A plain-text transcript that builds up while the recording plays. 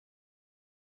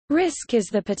Risk is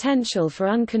the potential for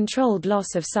uncontrolled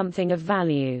loss of something of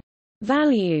value.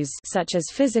 Values such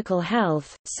as physical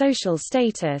health, social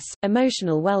status,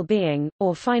 emotional well-being,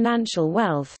 or financial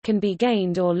wealth can be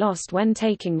gained or lost when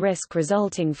taking risk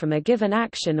resulting from a given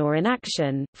action or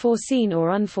inaction, foreseen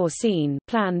or unforeseen,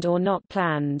 planned or not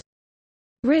planned.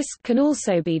 Risk can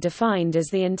also be defined as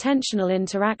the intentional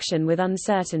interaction with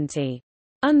uncertainty.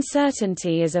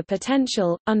 Uncertainty is a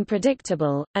potential,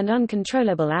 unpredictable, and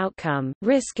uncontrollable outcome.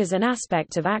 Risk is an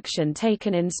aspect of action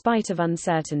taken in spite of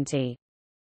uncertainty.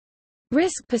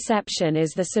 Risk perception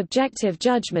is the subjective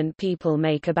judgment people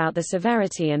make about the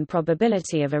severity and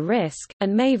probability of a risk,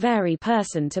 and may vary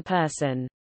person to person.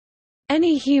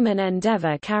 Any human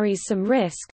endeavor carries some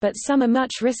risk, but some are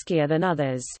much riskier than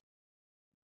others.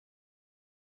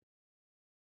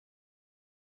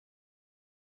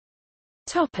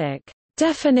 Topic: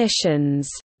 Definitions.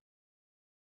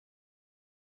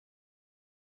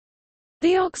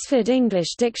 The Oxford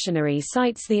English Dictionary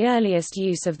cites the earliest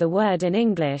use of the word in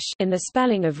English in the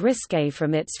spelling of risque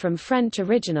from French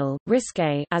original,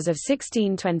 risque as of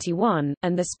 1621,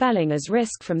 and the spelling as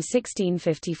risk from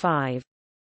 1655.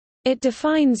 It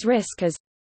defines risk as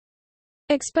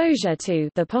exposure to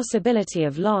the possibility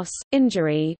of loss,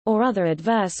 injury, or other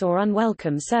adverse or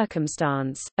unwelcome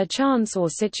circumstance, a chance or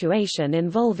situation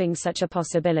involving such a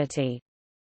possibility.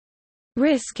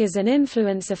 Risk is an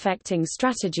influence-affecting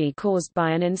strategy caused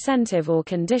by an incentive or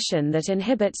condition that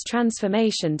inhibits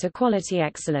transformation to quality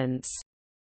excellence.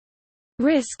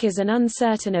 Risk is an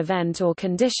uncertain event or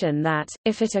condition that,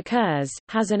 if it occurs,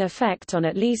 has an effect on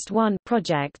at least one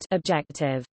project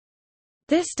objective.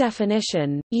 This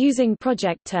definition, using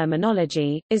project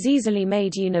terminology, is easily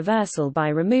made universal by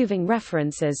removing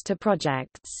references to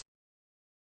projects.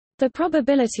 The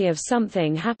probability of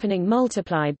something happening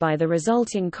multiplied by the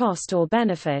resulting cost or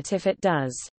benefit if it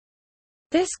does.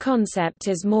 This concept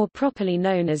is more properly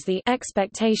known as the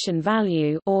expectation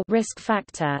value or risk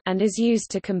factor and is used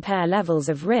to compare levels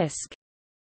of risk.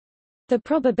 The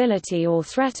probability or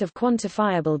threat of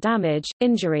quantifiable damage,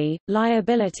 injury,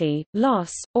 liability,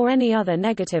 loss, or any other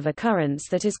negative occurrence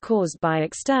that is caused by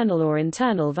external or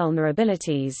internal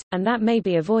vulnerabilities, and that may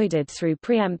be avoided through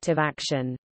preemptive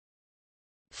action.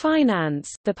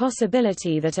 Finance, the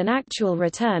possibility that an actual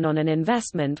return on an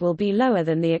investment will be lower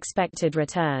than the expected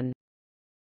return.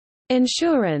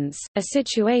 Insurance, a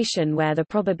situation where the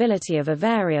probability of a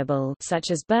variable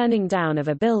such as burning down of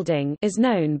a building is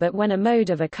known but when a mode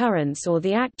of occurrence or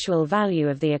the actual value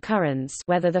of the occurrence,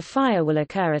 whether the fire will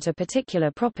occur at a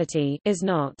particular property, is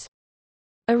not.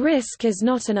 A risk is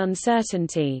not an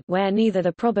uncertainty where neither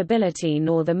the probability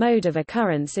nor the mode of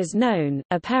occurrence is known,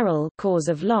 a peril cause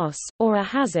of loss, or a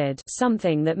hazard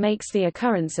something that makes the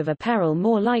occurrence of a peril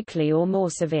more likely or more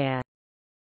severe.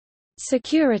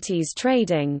 Securities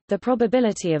trading, the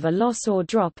probability of a loss or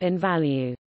drop in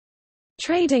value.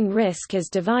 Trading risk is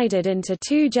divided into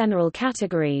two general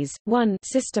categories. 1.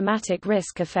 Systematic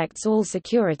risk affects all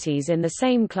securities in the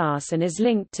same class and is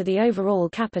linked to the overall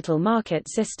capital market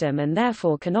system and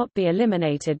therefore cannot be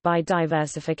eliminated by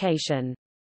diversification.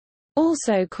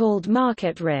 Also called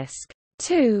market risk.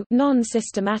 2.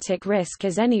 Non-systematic risk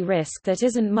is any risk that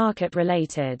isn't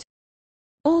market-related.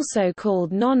 Also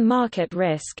called non-market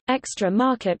risk,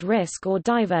 extra-market risk or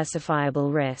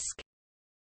diversifiable risk.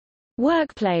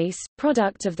 Workplace,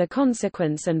 product of the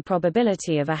consequence and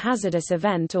probability of a hazardous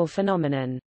event or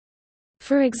phenomenon.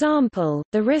 For example,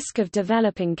 the risk of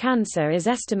developing cancer is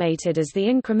estimated as the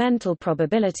incremental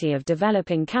probability of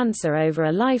developing cancer over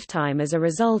a lifetime as a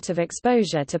result of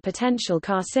exposure to potential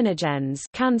carcinogens,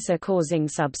 cancer-causing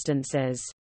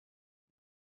substances.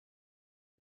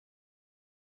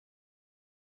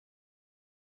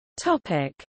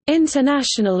 Topic: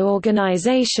 International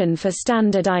Organization for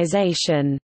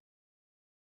Standardization.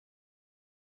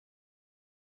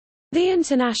 The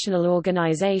International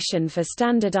Organization for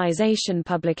Standardization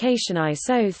publication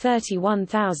ISO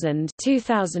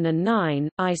 31000-2009,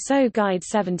 ISO Guide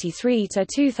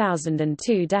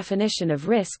 73-2002 definition of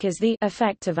risk is the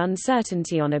effect of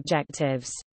uncertainty on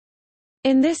objectives.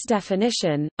 In this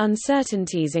definition,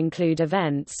 uncertainties include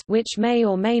events which may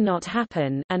or may not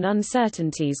happen, and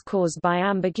uncertainties caused by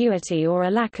ambiguity or a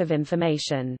lack of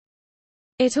information.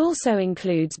 It also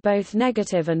includes both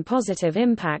negative and positive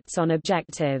impacts on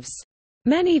objectives.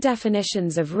 Many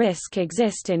definitions of risk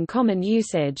exist in common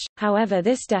usage, however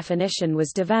this definition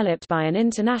was developed by an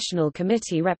international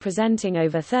committee representing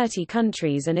over 30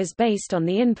 countries and is based on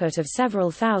the input of several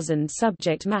thousand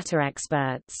subject matter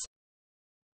experts.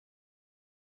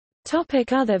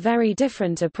 Other very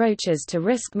different approaches to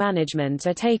risk management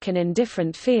are taken in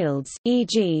different fields,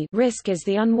 e.g., risk is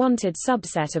the unwanted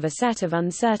subset of a set of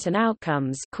uncertain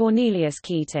outcomes. Cornelius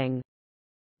Keating.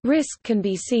 Risk can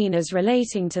be seen as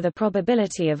relating to the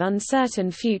probability of uncertain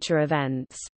future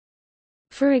events.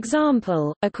 For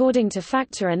example, according to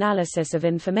factor analysis of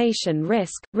information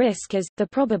risk, risk is the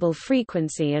probable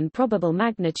frequency and probable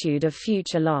magnitude of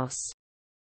future loss.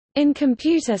 In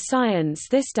computer science,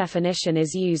 this definition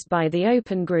is used by the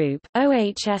Open Group.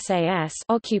 OHSAS,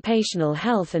 Occupational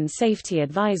Health and Safety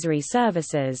Advisory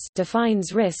Services,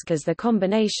 defines risk as the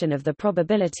combination of the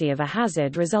probability of a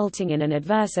hazard resulting in an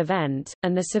adverse event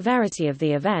and the severity of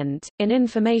the event. In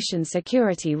information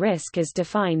security, risk is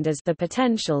defined as the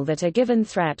potential that a given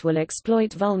threat will exploit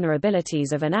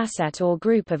vulnerabilities of an asset or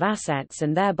group of assets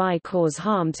and thereby cause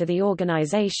harm to the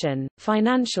organization.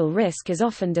 Financial risk is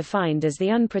often defined as the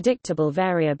unpredictable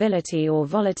variability or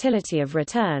volatility of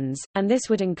returns, and this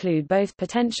would include both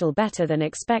potential better than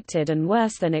expected and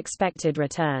worse than expected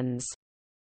returns.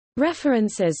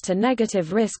 References to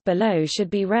negative risk below should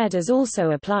be read as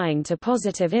also applying to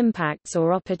positive impacts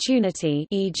or opportunity,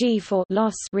 e.g. for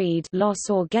loss, read loss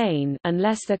or gain,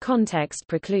 unless the context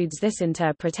precludes this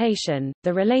interpretation.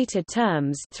 The related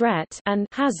terms threat and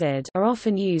hazard are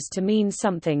often used to mean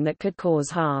something that could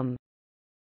cause harm.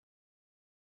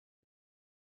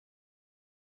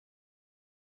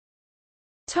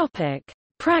 Topic: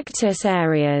 Practice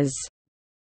areas.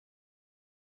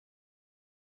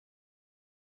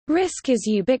 Risk is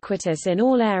ubiquitous in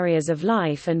all areas of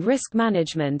life, and risk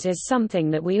management is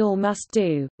something that we all must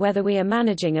do, whether we are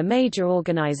managing a major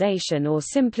organization or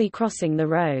simply crossing the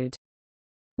road.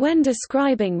 When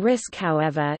describing risk,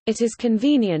 however, it is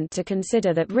convenient to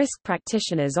consider that risk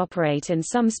practitioners operate in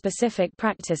some specific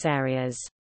practice areas.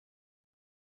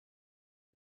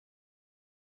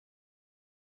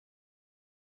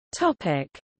 Topic: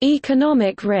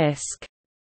 Economic risk.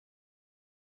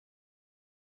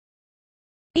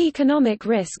 Economic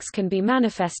risks can be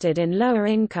manifested in lower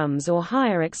incomes or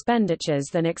higher expenditures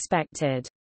than expected.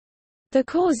 The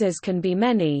causes can be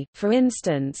many, for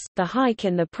instance, the hike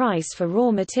in the price for raw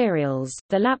materials,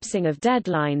 the lapsing of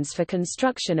deadlines for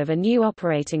construction of a new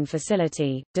operating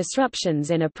facility, disruptions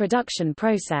in a production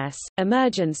process,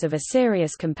 emergence of a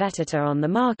serious competitor on the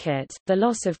market, the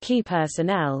loss of key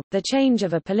personnel, the change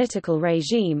of a political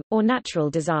regime, or natural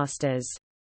disasters.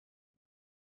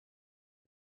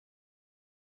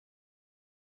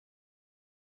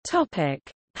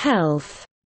 Health.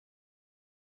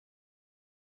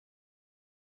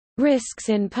 Risks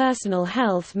in personal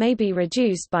health may be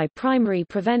reduced by primary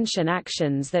prevention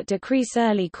actions that decrease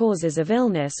early causes of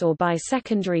illness or by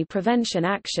secondary prevention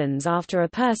actions after a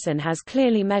person has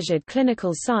clearly measured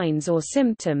clinical signs or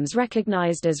symptoms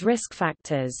recognized as risk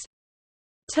factors.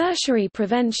 Tertiary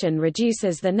prevention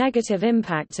reduces the negative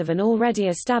impact of an already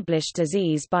established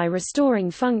disease by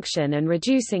restoring function and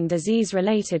reducing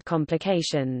disease-related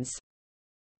complications.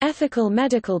 Ethical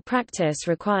medical practice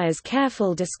requires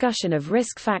careful discussion of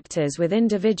risk factors with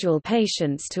individual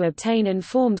patients to obtain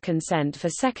informed consent for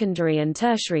secondary and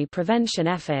tertiary prevention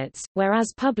efforts,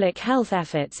 whereas public health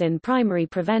efforts in primary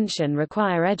prevention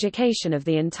require education of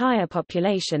the entire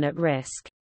population at risk.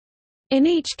 In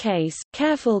each case,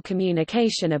 careful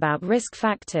communication about risk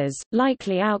factors,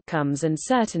 likely outcomes and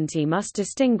certainty must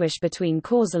distinguish between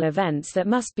causal events that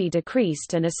must be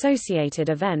decreased and associated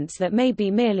events that may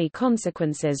be merely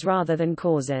consequences rather than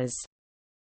causes.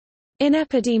 In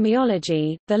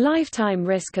epidemiology, the lifetime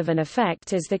risk of an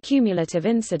effect is the cumulative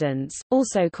incidence,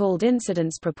 also called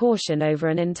incidence proportion over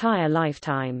an entire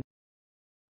lifetime.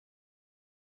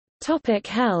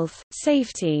 Health,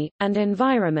 safety, and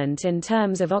environment. In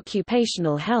terms of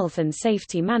occupational health and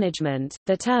safety management,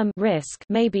 the term risk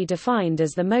may be defined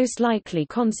as the most likely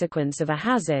consequence of a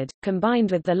hazard,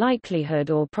 combined with the likelihood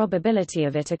or probability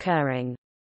of it occurring.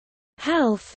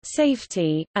 Health,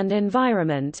 safety, and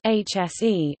environment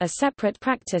 (HSE) are separate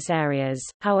practice areas,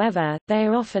 however, they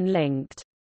are often linked.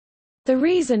 The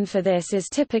reason for this is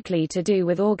typically to do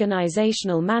with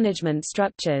organizational management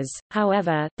structures,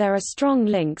 however, there are strong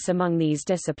links among these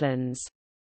disciplines.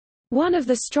 One of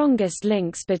the strongest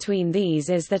links between these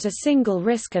is that a single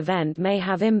risk event may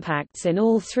have impacts in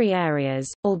all three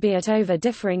areas, albeit over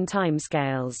differing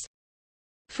timescales.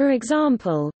 For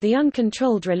example, the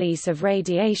uncontrolled release of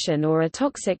radiation or a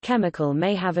toxic chemical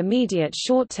may have immediate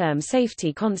short-term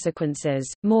safety consequences,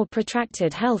 more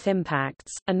protracted health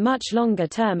impacts, and much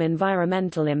longer-term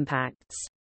environmental impacts.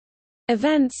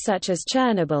 Events such as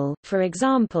Chernobyl, for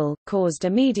example, caused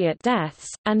immediate deaths,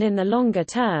 and in the longer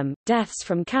term, deaths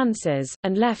from cancers,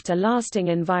 and left a lasting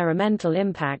environmental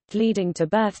impact leading to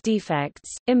birth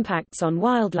defects, impacts on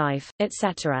wildlife,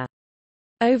 etc.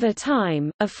 Over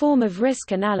time, a form of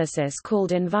risk analysis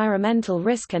called environmental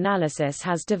risk analysis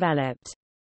has developed.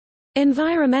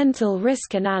 Environmental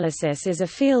risk analysis is a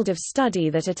field of study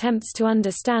that attempts to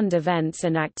understand events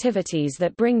and activities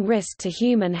that bring risk to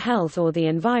human health or the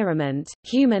environment.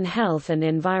 Human health and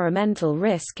environmental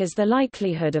risk is the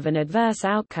likelihood of an adverse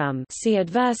outcome. See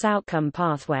adverse outcome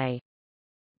pathway.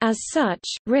 As such,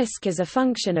 risk is a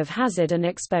function of hazard and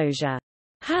exposure.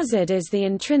 Hazard is the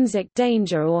intrinsic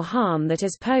danger or harm that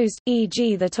is posed,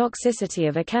 e.g. the toxicity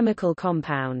of a chemical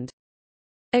compound.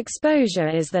 Exposure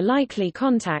is the likely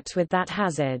contact with that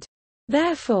hazard.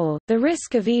 Therefore, the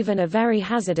risk of even a very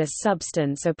hazardous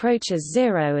substance approaches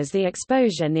zero as the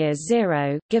exposure nears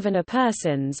zero, given a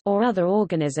person's or other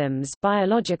organisms'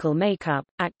 biological makeup,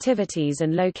 activities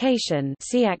and location.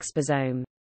 See exposome.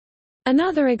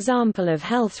 Another example of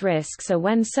health risks are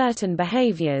when certain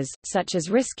behaviors, such as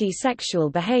risky sexual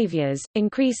behaviors,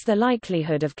 increase the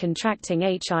likelihood of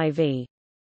contracting HIV.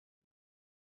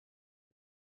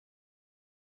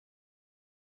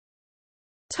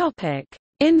 Topic: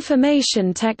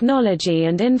 Information technology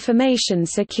and information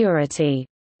security.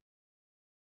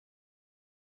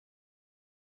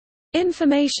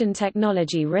 Information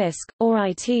technology risk, or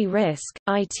IT risk,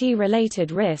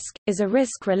 IT-related risk, is a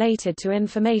risk related to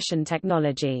information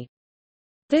technology.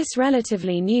 This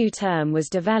relatively new term was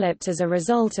developed as a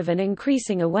result of an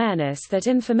increasing awareness that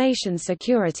information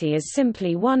security is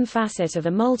simply one facet of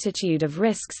a multitude of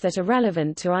risks that are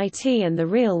relevant to IT and the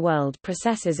real-world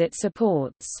processes it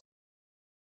supports.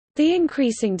 The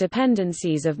increasing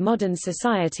dependencies of modern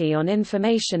society on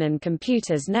information and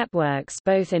computers networks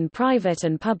both in private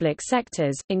and public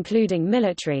sectors, including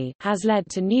military, has led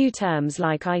to new terms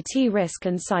like IT risk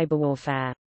and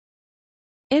cyberwarfare.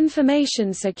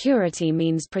 Information security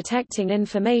means protecting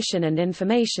information and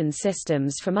information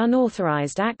systems from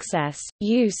unauthorized access,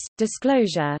 use,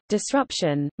 disclosure,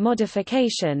 disruption,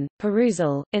 modification,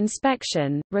 perusal,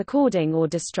 inspection, recording or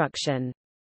destruction.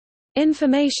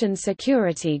 Information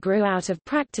security grew out of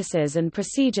practices and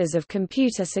procedures of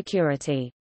computer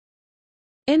security.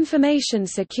 Information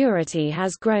security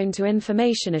has grown to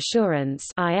information assurance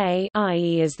 (IA),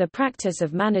 i.e. is the practice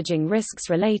of managing risks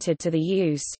related to the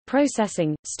use,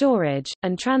 processing, storage,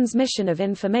 and transmission of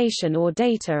information or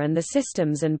data and the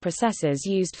systems and processes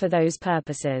used for those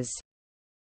purposes.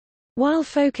 While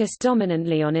focused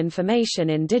dominantly on information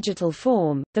in digital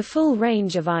form, the full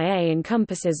range of IA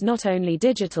encompasses not only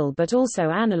digital but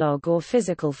also analog or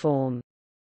physical form.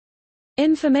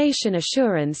 Information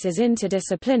assurance is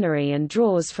interdisciplinary and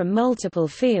draws from multiple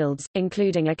fields,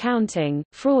 including accounting,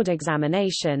 fraud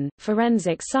examination,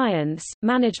 forensic science,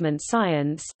 management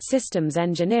science, systems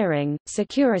engineering,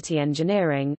 security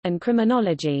engineering, and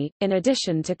criminology, in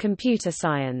addition to computer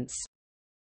science.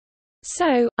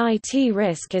 So, IT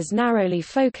risk is narrowly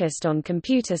focused on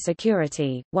computer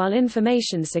security, while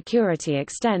information security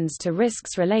extends to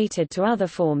risks related to other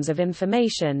forms of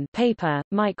information, paper,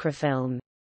 microfilm.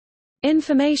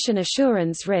 Information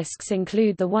assurance risks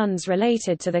include the ones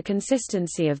related to the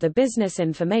consistency of the business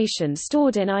information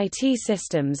stored in IT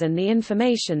systems and the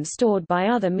information stored by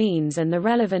other means and the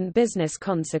relevant business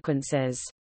consequences.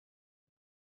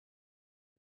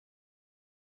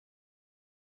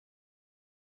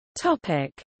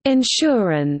 Topic: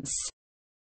 Insurance.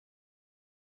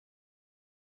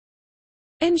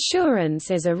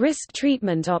 Insurance is a risk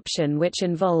treatment option which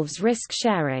involves risk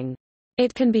sharing.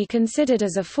 It can be considered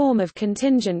as a form of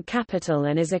contingent capital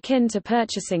and is akin to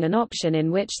purchasing an option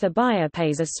in which the buyer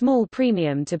pays a small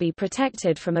premium to be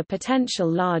protected from a potential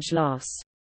large loss.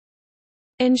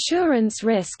 Insurance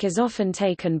risk is often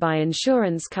taken by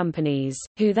insurance companies,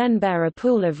 who then bear a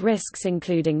pool of risks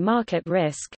including market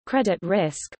risk, credit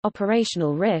risk,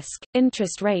 operational risk,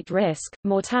 interest rate risk,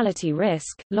 mortality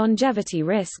risk, longevity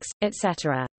risks,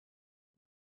 etc.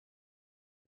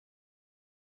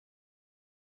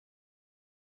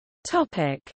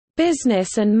 Topic: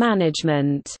 Business and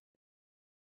management.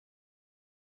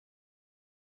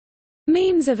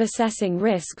 Means of assessing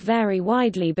risk vary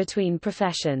widely between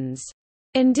professions.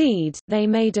 Indeed, they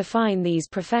may define these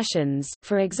professions.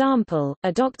 For example,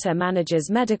 a doctor manages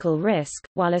medical risk,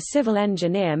 while a civil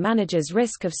engineer manages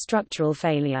risk of structural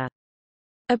failure.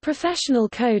 A professional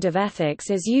code of ethics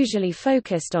is usually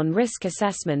focused on risk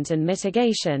assessment and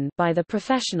mitigation by the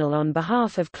professional on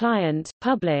behalf of client,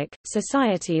 public,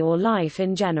 society or life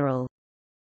in general.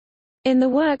 In the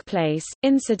workplace,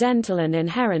 incidental and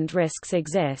inherent risks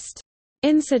exist.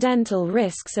 Incidental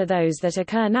risks are those that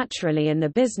occur naturally in the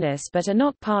business but are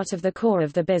not part of the core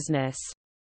of the business.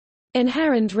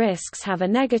 Inherent risks have a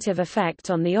negative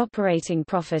effect on the operating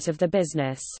profit of the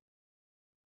business.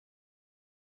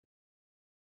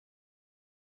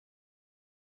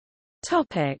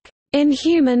 In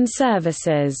human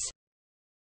services.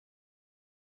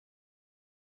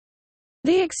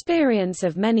 The experience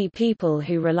of many people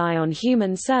who rely on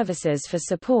human services for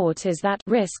support is that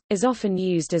risk is often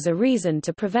used as a reason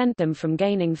to prevent them from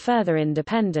gaining further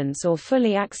independence or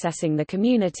fully accessing the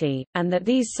community, and that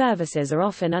these services are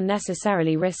often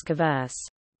unnecessarily risk-averse.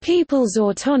 People's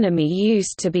autonomy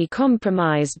used to be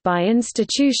compromised by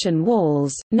institution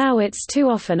walls, now it's too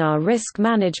often our risk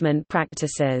management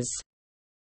practices.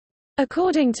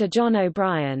 According to John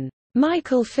O'Brien.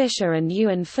 Michael Fisher and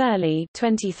Ewan Furley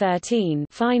 2013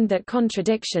 find that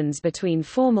contradictions between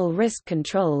formal risk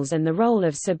controls and the role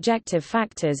of subjective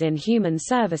factors in human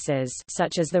services,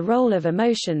 such as the role of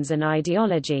emotions and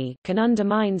ideology, can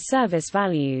undermine service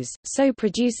values, so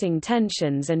producing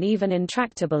tensions and even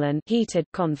intractable and heated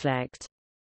conflict.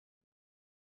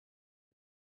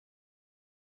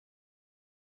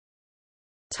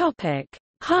 Topic: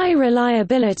 High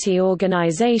reliability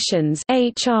organizations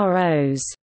 (HROs).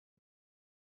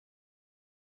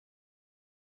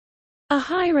 A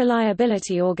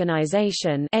high-reliability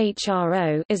organization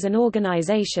 (HRO) is an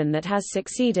organization that has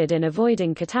succeeded in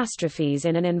avoiding catastrophes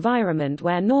in an environment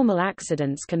where normal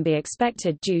accidents can be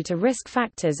expected due to risk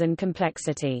factors and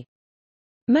complexity.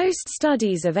 Most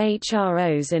studies of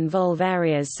HROs involve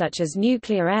areas such as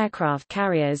nuclear aircraft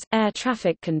carriers, air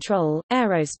traffic control,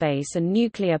 aerospace and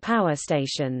nuclear power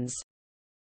stations.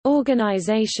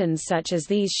 Organizations such as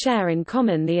these share in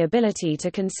common the ability to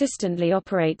consistently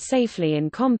operate safely in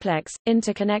complex,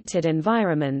 interconnected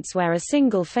environments where a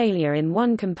single failure in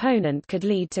one component could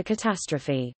lead to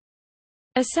catastrophe.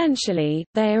 Essentially,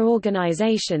 they are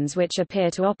organizations which appear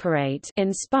to operate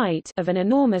in spite of an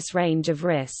enormous range of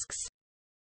risks.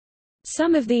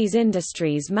 Some of these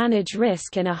industries manage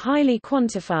risk in a highly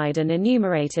quantified and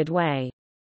enumerated way.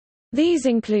 These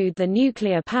include the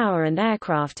nuclear power and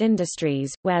aircraft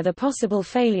industries, where the possible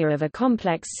failure of a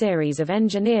complex series of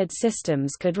engineered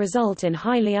systems could result in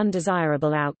highly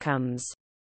undesirable outcomes.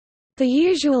 The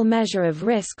usual measure of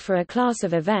risk for a class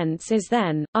of events is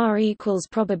then, R equals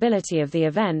probability of the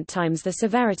event times the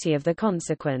severity of the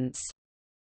consequence.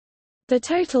 The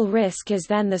total risk is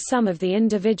then the sum of the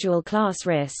individual class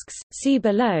risks. See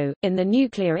below. In the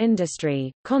nuclear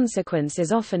industry, consequence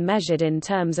is often measured in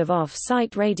terms of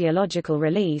off-site radiological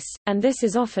release, and this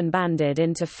is often banded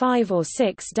into 5 or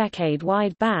 6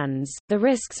 decade-wide bands. The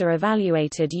risks are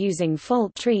evaluated using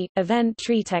fault tree, event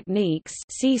tree techniques.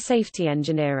 See safety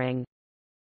engineering.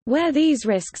 Where these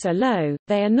risks are low,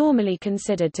 they are normally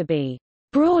considered to be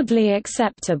broadly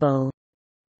acceptable.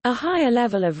 A higher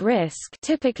level of risk,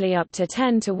 typically up to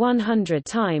 10 to 100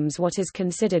 times what is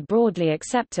considered broadly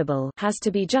acceptable, has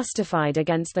to be justified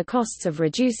against the costs of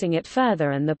reducing it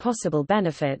further and the possible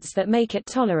benefits that make it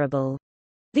tolerable.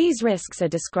 These risks are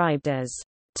described as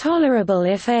tolerable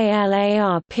if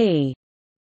ALARP,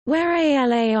 where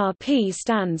ALARP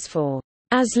stands for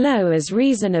as low as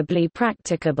reasonably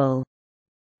practicable.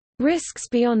 Risks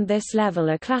beyond this level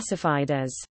are classified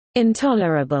as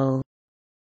intolerable.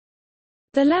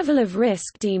 The level of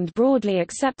risk deemed broadly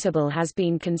acceptable has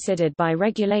been considered by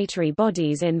regulatory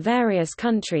bodies in various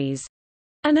countries.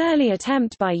 An early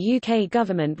attempt by UK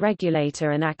government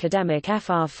regulator and academic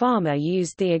Fr. Farmer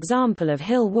used the example of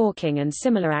hill walking and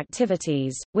similar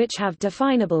activities, which have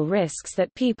definable risks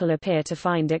that people appear to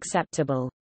find acceptable.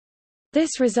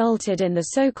 This resulted in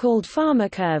the so-called Farmer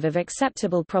curve of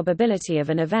acceptable probability of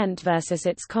an event versus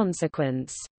its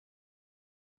consequence.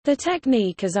 The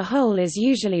technique as a whole is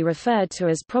usually referred to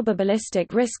as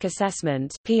probabilistic risk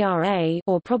assessment (PRA)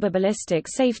 or probabilistic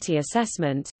safety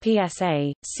assessment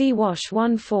 (PSA). See WASH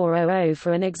 1400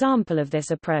 for an example of this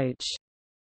approach.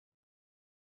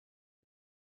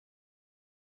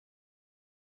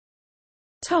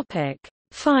 Topic: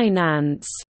 Finance.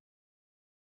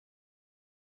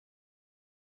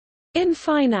 In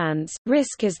finance,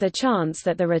 risk is the chance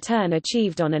that the return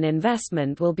achieved on an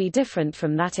investment will be different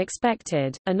from that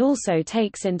expected, and also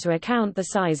takes into account the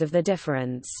size of the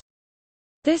difference.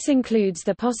 This includes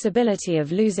the possibility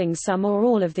of losing some or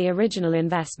all of the original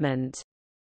investment.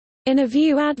 In a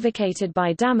view advocated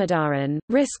by Damodaran,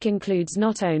 risk includes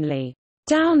not only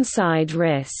downside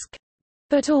risk,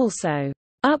 but also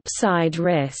upside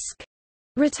risk,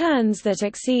 returns that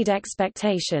exceed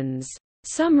expectations.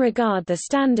 Some regard the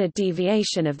standard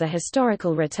deviation of the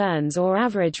historical returns or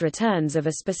average returns of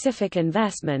a specific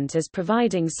investment as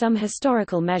providing some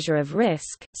historical measure of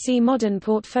risk. See modern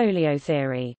portfolio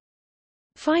theory.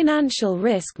 Financial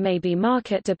risk may be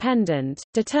market-dependent,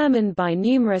 determined by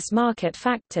numerous market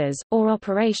factors, or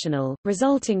operational,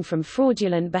 resulting from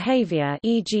fraudulent behavior,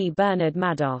 e.g. Bernard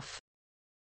Madoff.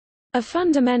 A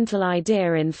fundamental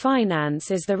idea in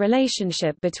finance is the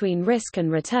relationship between risk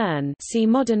and return. See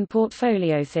modern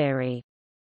portfolio theory.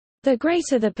 The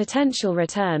greater the potential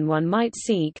return one might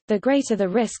seek, the greater the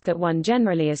risk that one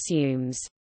generally assumes.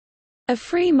 A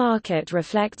free market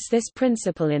reflects this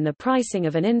principle in the pricing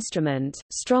of an instrument.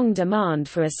 Strong demand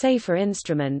for a safer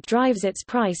instrument drives its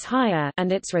price higher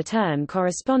and its return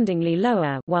correspondingly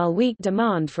lower, while weak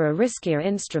demand for a riskier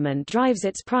instrument drives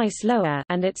its price lower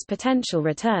and its potential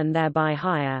return thereby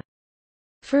higher.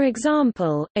 For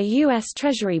example, a U.S.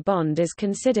 Treasury bond is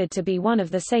considered to be one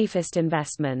of the safest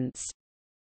investments.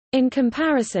 In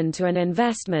comparison to an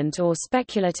investment or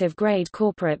speculative-grade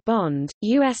corporate bond,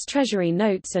 U.S. Treasury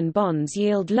notes and bonds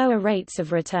yield lower rates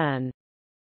of return.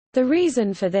 The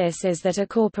reason for this is that a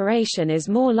corporation is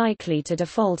more likely to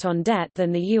default on debt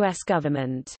than the U.S.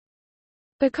 government.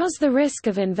 Because the risk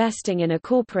of investing in a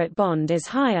corporate bond is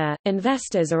higher,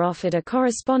 investors are offered a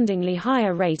correspondingly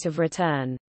higher rate of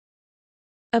return.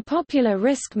 A popular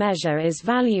risk measure is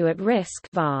value at risk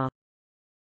 (VaR).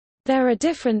 There are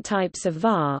different types of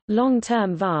VaR: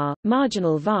 long-term VaR,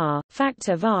 marginal VaR,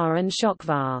 factor VaR and shock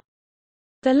VaR.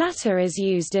 The latter is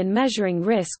used in measuring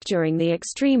risk during the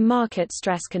extreme market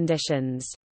stress conditions.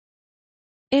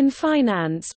 In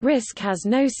finance, risk has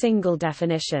no single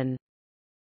definition.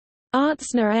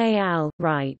 Artsner et al.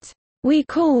 Write, "We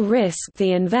call risk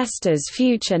the investor's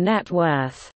future net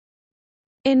worth."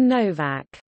 In Novak,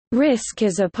 "Risk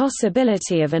is a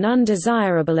possibility of an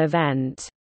undesirable event."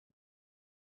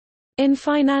 In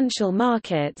financial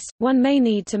markets, one may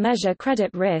need to measure credit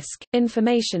risk,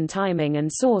 information timing and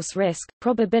source risk,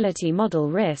 probability model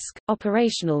risk,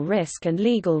 operational risk and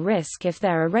legal risk if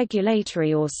there are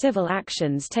regulatory or civil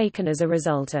actions taken as a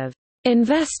result of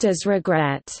investors'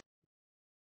 regret.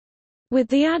 With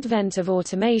the advent of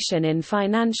automation in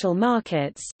financial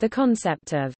markets, the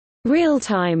concept of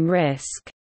real-time risk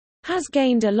has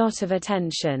gained a lot of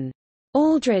attention.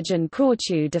 Aldridge and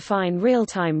Crawchew define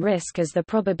real-time risk as the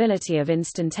probability of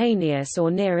instantaneous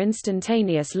or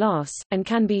near-instantaneous loss, and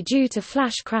can be due to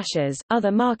flash crashes,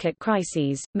 other market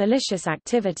crises, malicious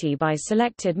activity by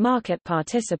selected market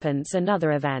participants and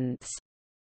other events.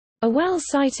 A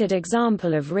well-cited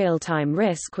example of real-time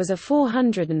risk was a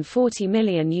 $440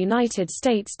 million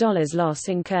US loss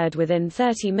incurred within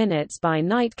 30 minutes by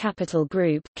Knight Capital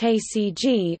Group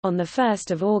 (KCG) on 1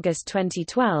 August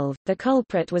 2012. The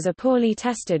culprit was a poorly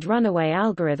tested runaway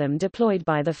algorithm deployed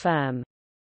by the firm.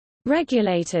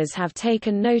 Regulators have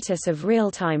taken notice of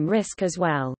real-time risk as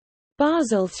well.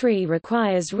 Basel III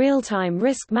requires real-time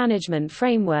risk management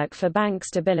framework for bank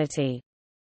stability.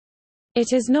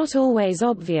 It is not always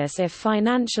obvious if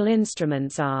financial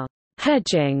instruments are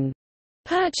hedging,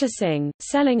 purchasing,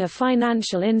 selling a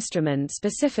financial instrument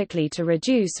specifically to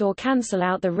reduce or cancel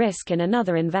out the risk in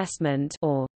another investment,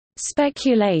 or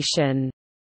speculation,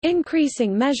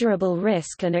 increasing measurable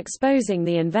risk and exposing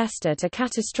the investor to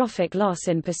catastrophic loss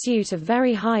in pursuit of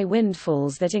very high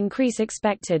windfalls that increase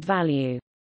expected value.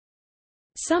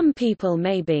 Some people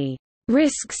may be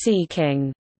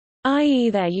risk-seeking, i.e.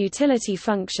 their utility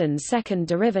function's second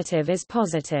derivative is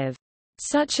positive.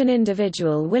 Such an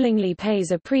individual willingly pays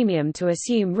a premium to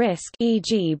assume risk,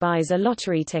 e.g. buys a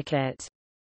lottery ticket.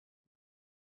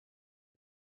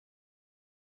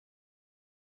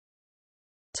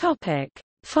 Topic: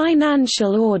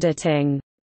 Financial auditing.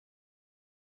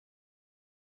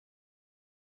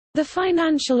 The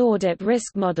financial audit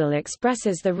risk model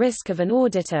expresses the risk of an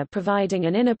auditor providing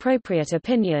an inappropriate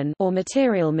opinion or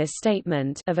material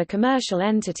misstatement of a commercial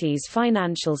entity's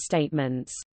financial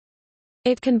statements.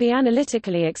 It can be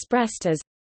analytically expressed as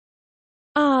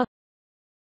R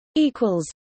equals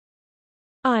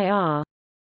IR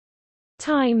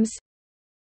times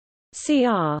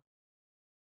CR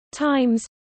times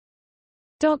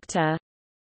Dr.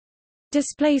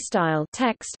 Display style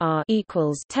text R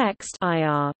equals text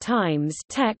IR times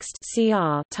text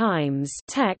CR times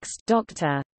text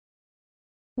Dr.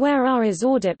 Where R is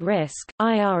audit risk,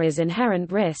 IR is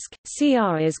inherent risk,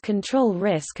 CR is control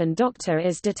risk and Dr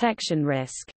is detection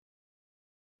risk.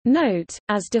 Note,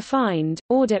 as defined,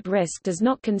 audit risk does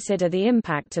not consider the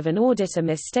impact of an auditor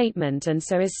misstatement and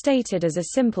so is stated as a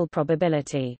simple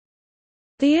probability.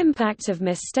 The impact of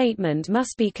misstatement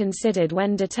must be considered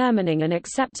when determining an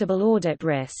acceptable audit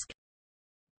risk.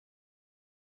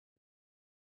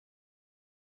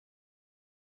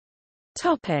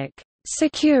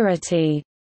 Security.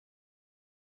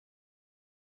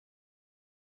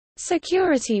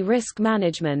 Security risk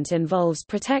management involves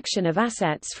protection of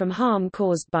assets from harm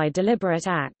caused by deliberate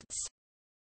acts.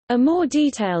 A more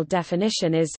detailed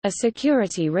definition is, a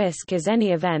security risk is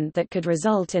any event that could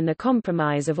result in the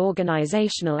compromise of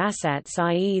organizational assets,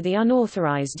 i.e. the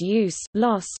unauthorized use,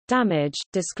 loss, damage,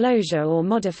 disclosure or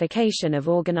modification of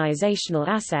organizational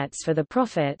assets for the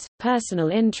profit, personal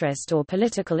interest or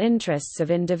political interests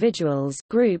of individuals,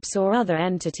 groups or other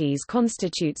entities,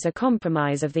 constitutes a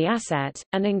compromise of the asset,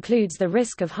 and includes the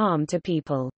risk of harm to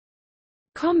people.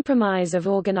 Compromise of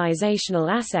organizational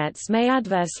assets may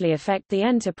adversely affect the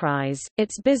enterprise,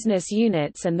 its business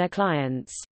units and their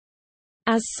clients.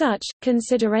 As such,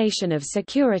 consideration of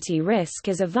security risk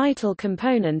is a vital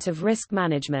component of risk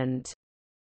management.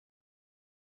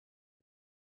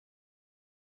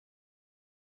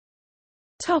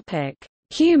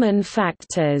 Human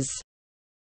factors.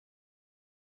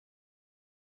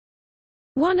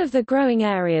 One of the growing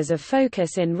areas of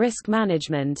focus in risk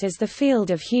management is the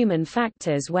field of human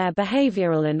factors, where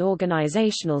behavioral and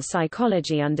organizational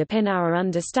psychology underpin our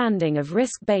understanding of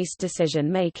risk-based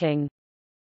decision-making.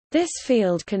 This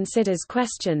field considers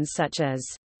questions such as,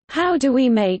 how do we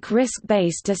make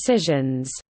risk-based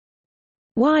decisions?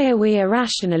 Why are we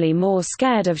irrationally more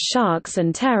scared of sharks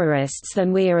and terrorists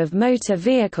than we are of motor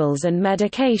vehicles and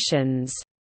medications?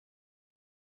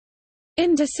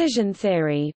 In decision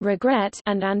theory, regret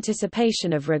and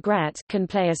anticipation of regret can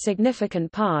play a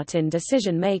significant part in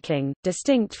decision-making,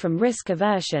 distinct from risk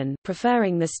aversion,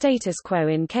 preferring the status quo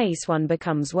in case one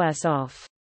becomes worse off.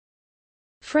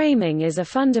 Framing is a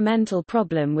fundamental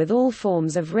problem with all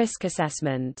forms of risk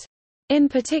assessment. In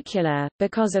particular,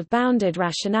 because of bounded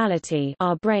rationality,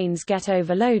 our brains get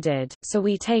overloaded, so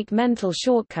we take mental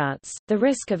shortcuts. The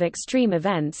risk of extreme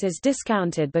events is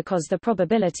discounted because the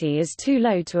probability is too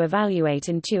low to evaluate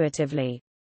intuitively.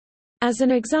 As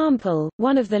an example,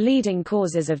 one of the leading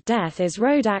causes of death is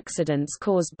road accidents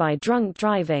caused by drunk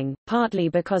driving, partly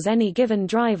because any given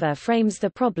driver frames the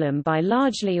problem by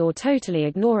largely or totally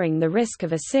ignoring the risk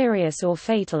of a serious or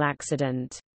fatal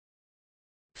accident.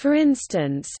 For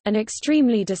instance, an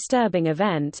extremely disturbing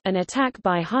event, an attack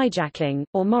by hijacking,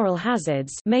 or moral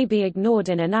hazards, may be ignored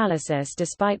in analysis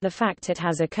despite the fact it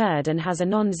has occurred and has a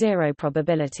non-zero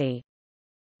probability.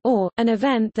 Or, an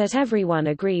event that everyone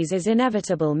agrees is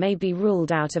inevitable may be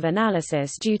ruled out of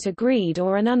analysis due to greed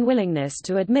or an unwillingness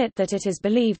to admit that it is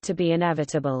believed to be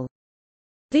inevitable.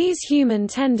 These human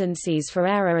tendencies for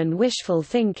error and wishful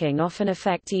thinking often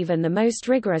affect even the most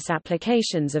rigorous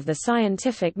applications of the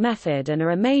scientific method and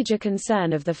are a major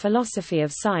concern of the philosophy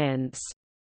of science.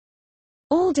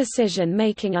 All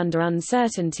decision-making under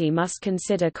uncertainty must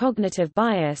consider cognitive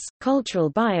bias, cultural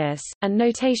bias, and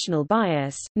notational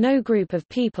bias. No group of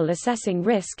people assessing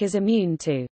risk is immune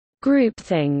to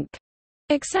groupthink,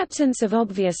 acceptance of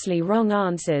obviously wrong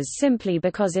answers simply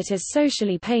because it is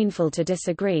socially painful to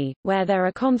disagree, where there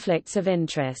are conflicts of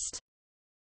interest.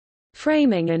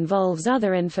 Framing involves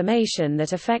other information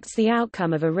that affects the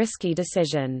outcome of a risky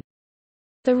decision.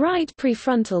 The right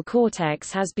prefrontal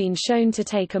cortex has been shown to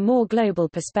take a more global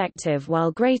perspective,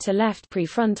 while greater left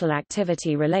prefrontal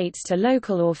activity relates to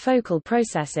local or focal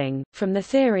processing. From the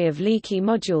theory of leaky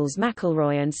modules,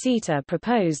 McElroy and Seta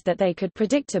proposed that they could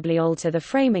predictably alter the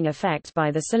framing effect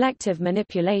by the selective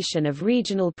manipulation of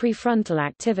regional prefrontal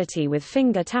activity with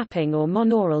finger tapping or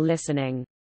monaural listening.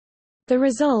 The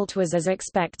result was as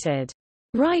expected.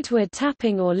 Rightward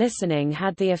tapping or listening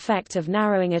had the effect of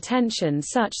narrowing attention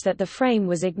such that the frame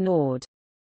was ignored.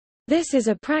 This is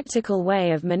a practical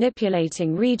way of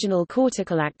manipulating regional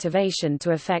cortical activation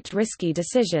to affect risky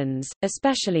decisions,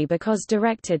 especially because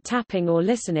directed tapping or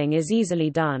listening is easily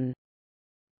done.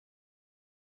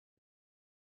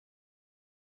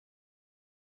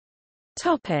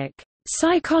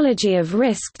 Psychology of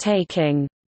risk-taking.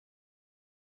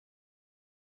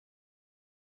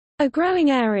 A growing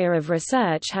area of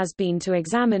research has been to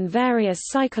examine various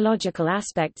psychological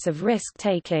aspects of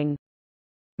risk-taking.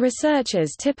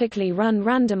 Researchers typically run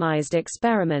randomized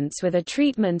experiments with a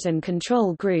treatment and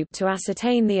control group to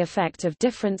ascertain the effect of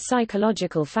different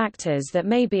psychological factors that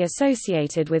may be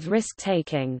associated with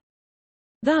risk-taking.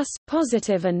 Thus,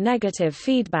 positive and negative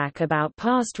feedback about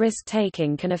past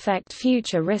risk-taking can affect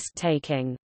future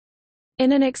risk-taking.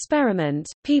 In an experiment,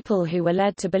 people who were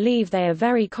led to believe they are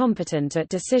very competent at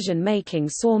decision-making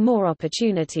saw more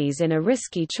opportunities in a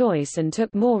risky choice and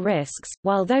took more risks,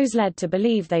 while those led to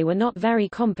believe they were not very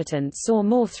competent saw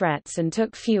more threats and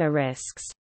took fewer risks.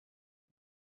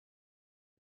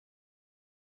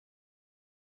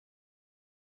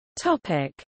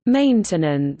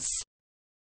 Maintenance.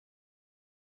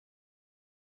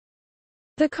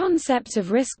 The concept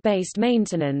of risk-based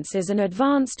maintenance is an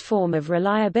advanced form of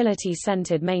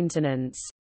reliability-centered maintenance.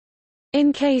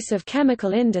 In case of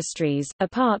chemical industries,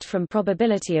 apart from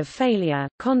probability of failure,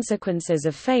 consequences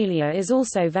of failure is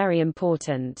also very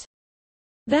important.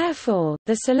 Therefore,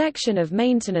 the selection of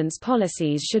maintenance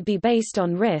policies should be based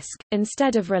on risk,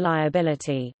 instead of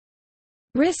reliability.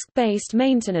 Risk-based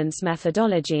maintenance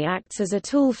methodology acts as a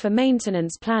tool for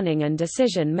maintenance planning and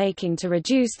decision-making to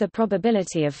reduce the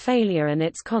probability of failure and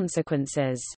its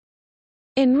consequences.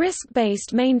 In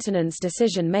risk-based maintenance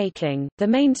decision-making, the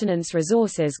maintenance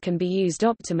resources can be used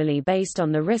optimally based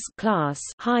on the risk class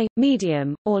high,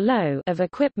 medium, or low of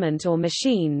equipment or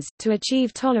machines, to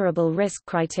achieve tolerable risk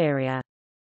criteria.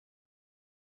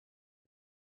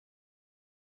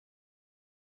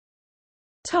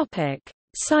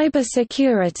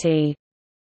 Cybersecurity.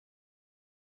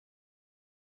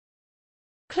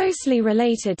 Closely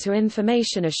related to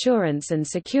information assurance and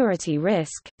security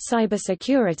risk,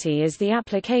 cybersecurity is the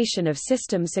application of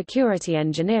system security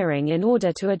engineering in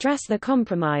order to address the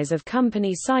compromise of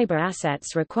company cyber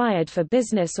assets required for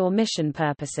business or mission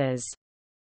purposes.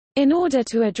 In order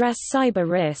to address cyber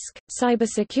risk,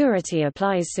 cybersecurity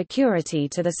applies security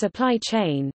to the supply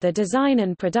chain, the design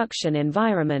and production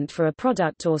environment for a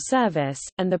product or service,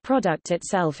 and the product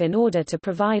itself in order to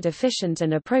provide efficient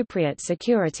and appropriate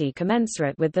security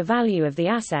commensurate with the value of the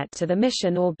asset to the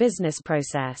mission or business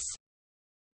process.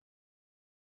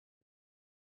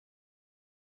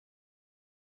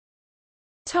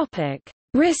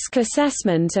 Risk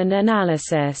assessment and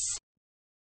analysis.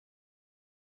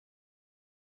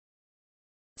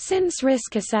 Since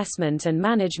risk assessment and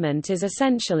management is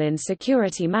essential in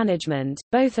security management,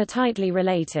 both are tightly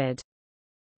related.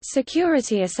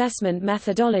 Security assessment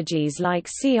methodologies like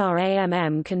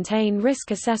CRAMM contain risk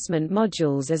assessment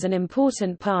modules as an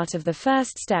important part of the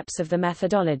first steps of the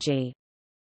methodology.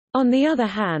 On the other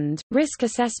hand, risk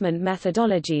assessment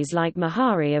methodologies like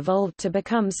Mahari evolved to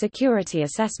become security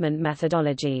assessment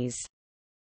methodologies.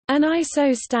 An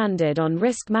ISO standard on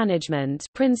risk management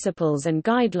principles and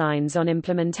guidelines on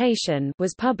implementation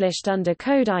was published under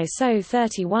Code ISO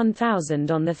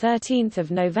 31000 on 13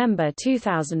 November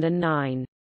 2009.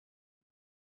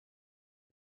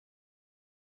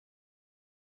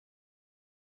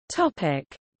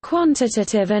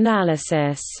 Quantitative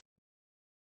analysis.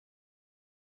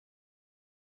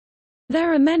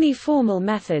 There are many formal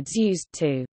methods used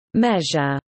to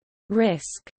measure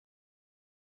risk.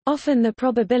 Often the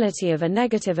probability of a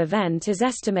negative event is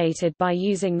estimated by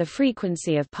using the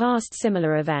frequency of past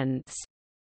similar events.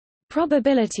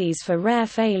 Probabilities for rare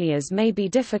failures may be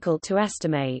difficult to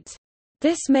estimate.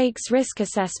 This makes risk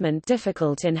assessment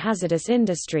difficult in hazardous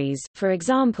industries, for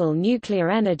example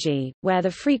nuclear energy, where the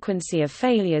frequency of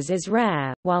failures is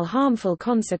rare, while harmful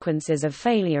consequences of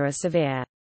failure are severe.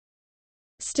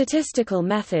 Statistical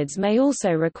methods may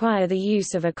also require the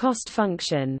use of a cost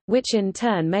function, which in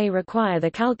turn may require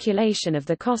the calculation of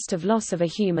the cost of loss of a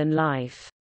human life.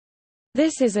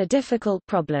 This is a difficult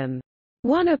problem.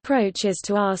 One approach is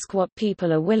to ask what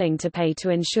people are willing to pay to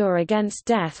insure against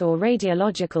death or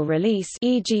radiological release,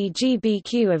 e.g.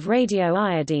 GBQ of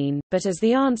radioiodine, but as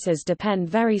the answers depend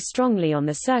very strongly on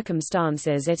the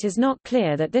circumstances, it is not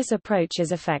clear that this approach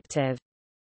is effective.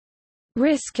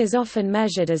 Risk is often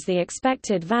measured as the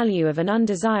expected value of an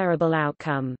undesirable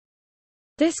outcome.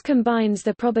 This combines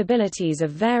the probabilities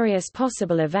of various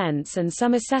possible events and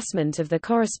some assessment of the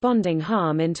corresponding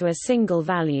harm into a single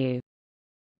value.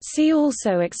 See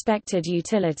also expected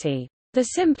utility. The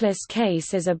simplest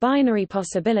case is a binary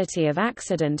possibility of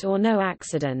accident or no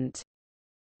accident.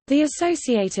 The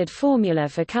associated formula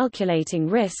for calculating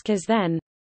risk is then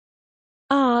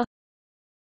R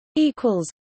equals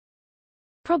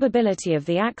probability of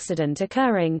the accident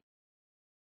occurring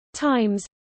times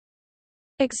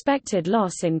expected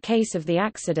loss in case of the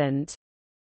accident.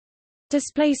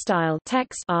 Display style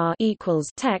text R equals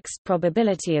text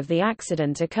probability of the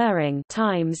accident occurring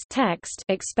times text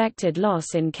expected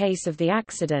loss in case of the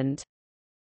accident.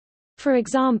 For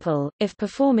example, if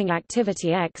performing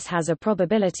activity X has a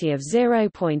probability of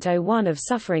 0.01 of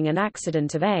suffering an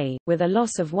accident of A, with a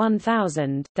loss of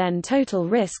 1000, then total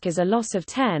risk is a loss of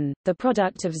 10, the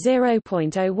product of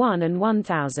 0.01 and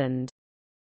 1000.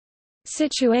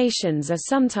 Situations are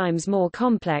sometimes more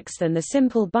complex than the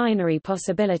simple binary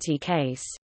possibility case.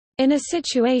 In a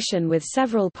situation with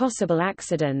several possible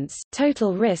accidents,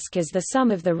 total risk is the sum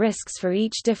of the risks for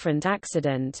each different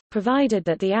accident, provided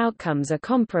that the outcomes are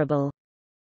comparable.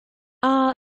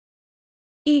 R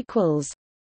equals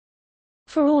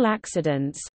for all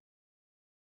accidents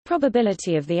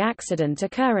probability of the accident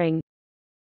occurring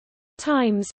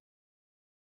times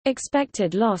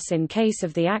expected loss in case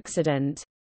of the accident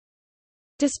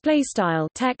Display style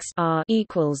text r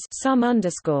equals sum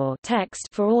underscore text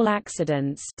for all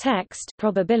accidents text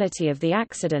probability of the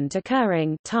accident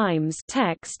occurring times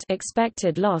text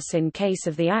expected loss in case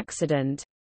of the accident.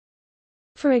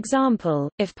 For example,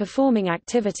 if performing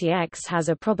activity X has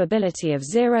a probability of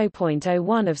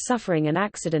 0.01 of suffering an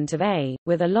accident of A,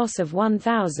 with a loss of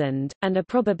 1000, and a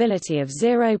probability of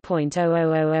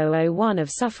 0.000001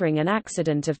 of suffering an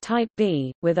accident of type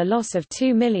B, with a loss of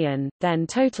 2 million, then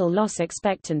total loss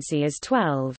expectancy is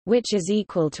 12, which is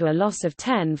equal to a loss of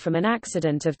 10 from an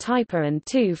accident of type A and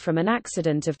 2 from an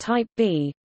accident of type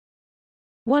B.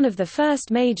 One of the first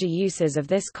major uses of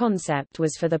this concept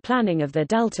was for the planning of the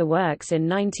Delta Works in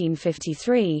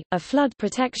 1953, a flood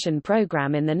protection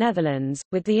program in the Netherlands,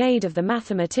 with the aid of the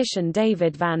mathematician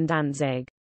David van Dantzig.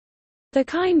 The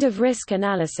kind of risk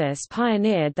analysis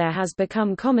pioneered there has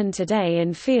become common today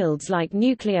in fields like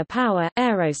nuclear power,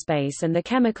 aerospace and the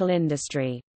chemical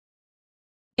industry.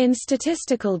 In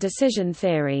statistical decision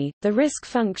theory, the risk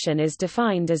function is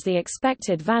defined as the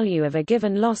expected value of a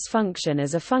given loss function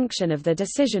as a function of the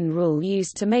decision rule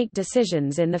used to make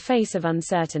decisions in the face of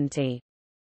uncertainty.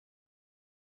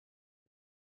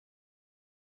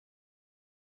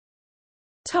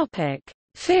 Topic: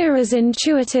 Fear as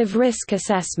intuitive risk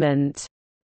assessment.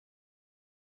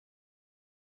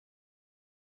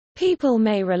 People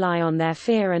may rely on their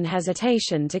fear and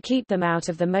hesitation to keep them out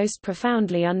of the most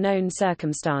profoundly unknown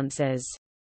circumstances.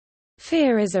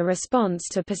 Fear is a response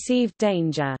to perceived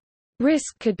danger.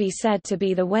 Risk could be said to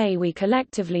be the way we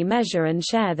collectively measure and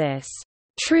share this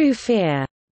true fear,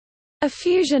 a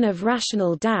fusion of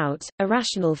rational doubt,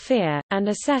 irrational fear, and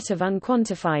a set of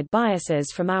unquantified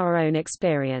biases from our own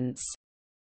experience.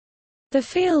 The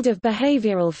field of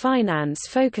behavioral finance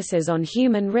focuses on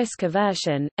human risk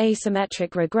aversion,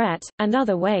 asymmetric regret, and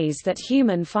other ways that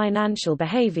human financial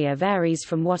behavior varies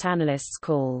from what analysts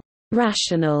call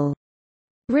rational.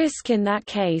 Risk in that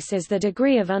case is the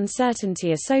degree of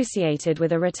uncertainty associated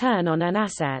with a return on an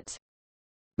asset.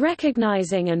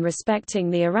 Recognizing and respecting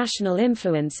the irrational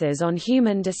influences on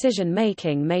human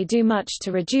decision-making may do much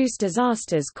to reduce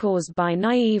disasters caused by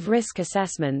naive risk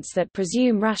assessments that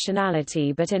presume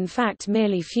rationality but in fact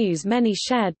merely fuse many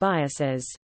shared biases.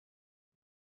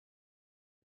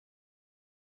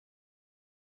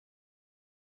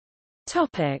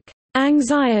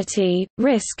 Anxiety,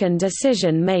 risk and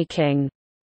decision-making.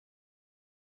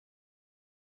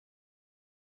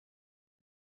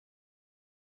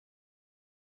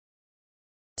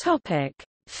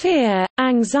 Fear,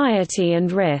 anxiety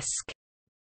and risk.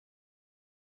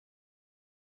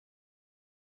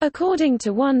 According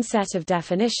to one set of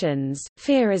definitions,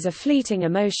 fear is a fleeting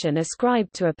emotion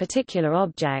ascribed to a particular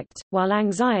object, while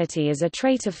anxiety is a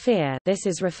trait of fear. This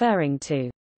is referring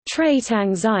to trait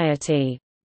anxiety,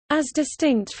 as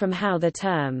distinct from how the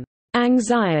term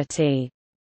anxiety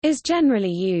is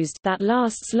generally used, that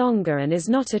lasts longer and is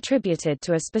not attributed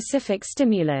to a specific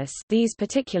stimulus. These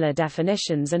particular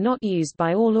definitions are not used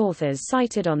by all authors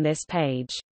cited on this page.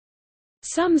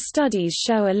 Some studies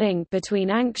show a link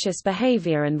between anxious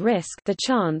behavior and risk, the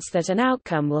chance that an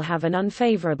outcome will have an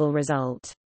unfavorable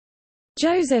result.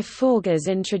 Joseph Forgers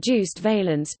introduced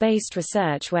valence-based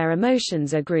research where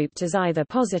emotions are grouped as either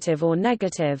positive or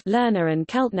negative. Lerner and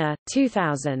Keltner,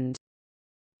 2000.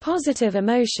 Positive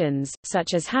emotions,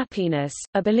 such as happiness,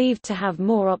 are believed to have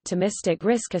more optimistic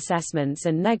risk assessments,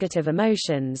 and negative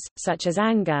emotions, such as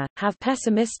anger, have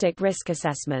pessimistic risk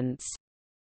assessments.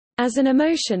 As an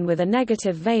emotion with a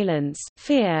negative valence,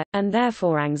 fear, and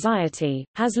therefore anxiety,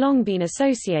 has long been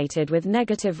associated with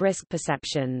negative risk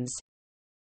perceptions.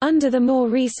 Under the more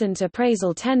recent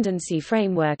appraisal tendency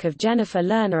framework of Jennifer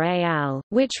Lerner et al.,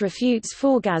 which refutes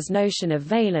Forgers' notion of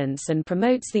valence and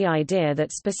promotes the idea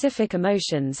that specific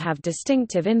emotions have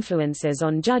distinctive influences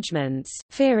on judgments,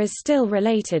 fear is still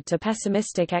related to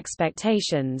pessimistic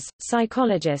expectations.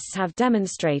 Psychologists have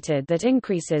demonstrated that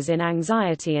increases in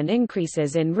anxiety and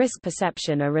increases in risk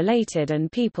perception are related,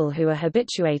 and people who are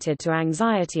habituated to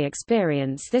anxiety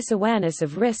experience this awareness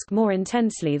of risk more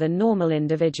intensely than normal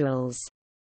individuals.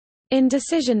 In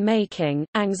decision-making,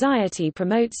 anxiety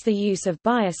promotes the use of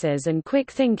biases and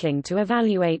quick thinking to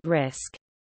evaluate risk.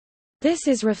 This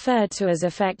is referred to as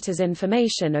effect as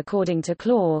information according to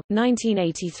Claw,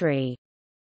 1983.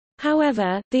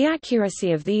 However, the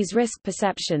accuracy of these risk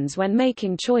perceptions when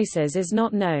making choices is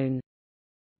not known.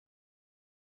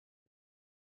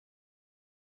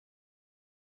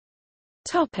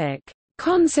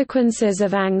 Consequences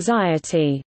of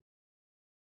anxiety.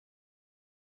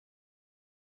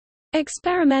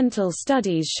 Experimental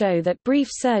studies show that brief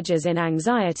surges in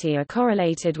anxiety are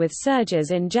correlated with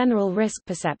surges in general risk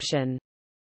perception.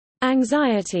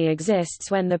 Anxiety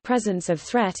exists when the presence of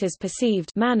threat is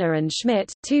perceived. Manner and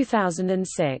Schmidt,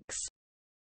 2006.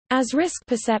 As risk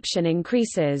perception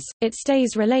increases, it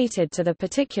stays related to the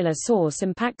particular source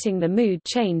impacting the mood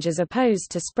change as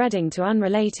opposed to spreading to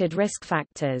unrelated risk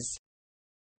factors.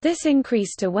 This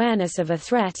increased awareness of a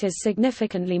threat is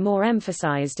significantly more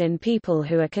emphasized in people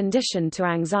who are conditioned to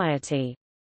anxiety.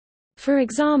 For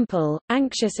example,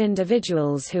 anxious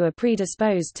individuals who are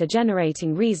predisposed to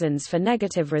generating reasons for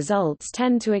negative results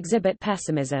tend to exhibit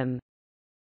pessimism.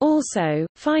 Also,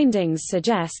 findings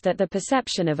suggest that the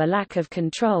perception of a lack of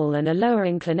control and a lower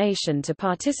inclination to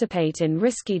participate in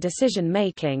risky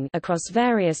decision-making across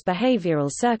various behavioral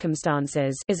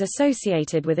circumstances is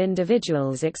associated with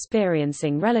individuals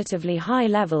experiencing relatively high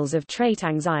levels of trait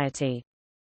anxiety.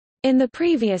 In the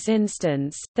previous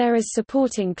instance, there is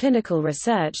supporting clinical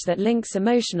research that links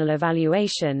emotional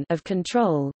evaluation of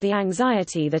control, the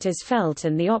anxiety that is felt,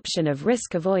 and the option of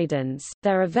risk avoidance.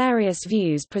 There are various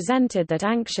views presented that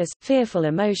anxious, fearful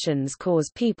emotions cause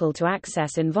people to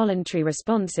access involuntary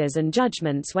responses and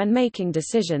judgments when making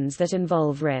decisions that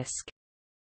involve risk.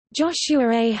 Joshua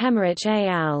A. Hemmerich et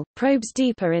al. Probes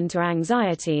deeper into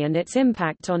anxiety and its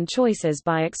impact on choices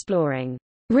by exploring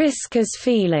risk as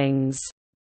feelings,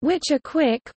 which are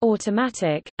quick,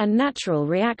 automatic, and natural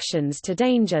reactions to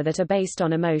danger that are based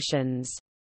on emotions.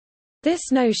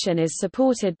 This notion is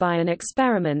supported by an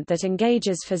experiment that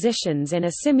engages physicians in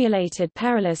a simulated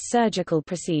perilous surgical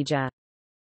procedure.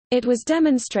 It was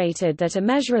demonstrated that a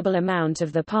measurable amount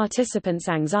of the participants'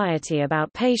 anxiety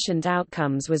about patient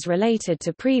outcomes was related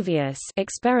to previous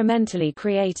experimentally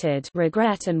created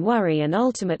regret and worry, and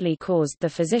ultimately caused the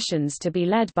physicians to be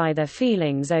led by their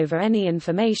feelings over any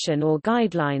information or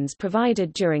guidelines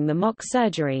provided during the mock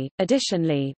surgery.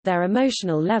 Additionally, their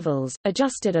emotional levels,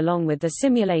 adjusted along with the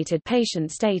simulated patient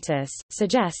status,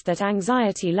 suggest that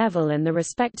anxiety level and the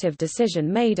respective decision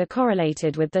made are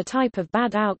correlated with the type of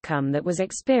bad outcome that was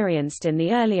experienced in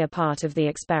the earlier part of the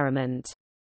experiment.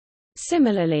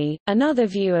 Similarly, another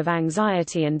view of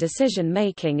anxiety and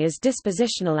decision-making is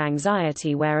dispositional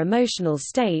anxiety, where emotional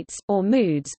states, or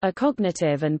moods, are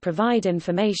cognitive and provide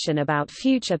information about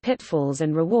future pitfalls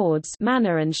and rewards.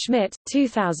 Manner and Schmidt,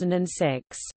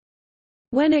 2006.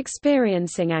 When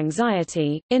experiencing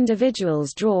anxiety,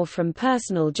 individuals draw from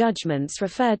personal judgments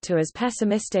referred to as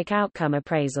pessimistic outcome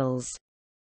appraisals.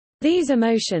 These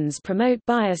emotions promote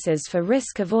biases for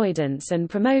risk avoidance and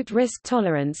promote risk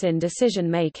tolerance in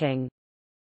decision-making.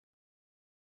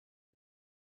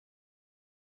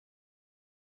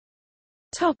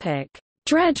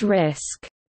 Dread risk.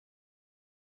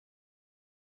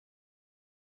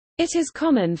 It is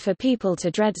common for people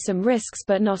to dread some risks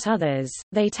but not others.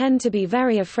 They tend to be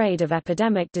very afraid of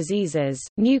epidemic diseases,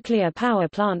 nuclear power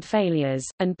plant failures,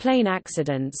 and plane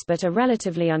accidents, but are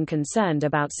relatively unconcerned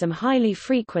about some highly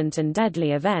frequent and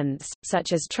deadly events,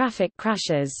 such as traffic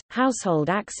crashes, household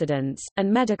accidents,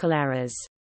 and medical errors.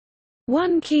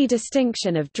 One key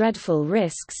distinction of dreadful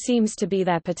risks seems to be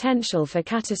their potential for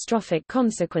catastrophic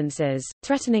consequences,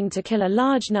 threatening to kill a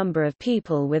large number of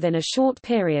people within a short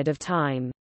period of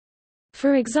time.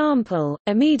 For example,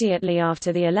 immediately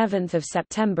after the 11th of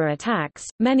September attacks,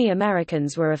 many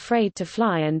Americans were afraid to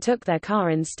fly and took their car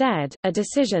instead, a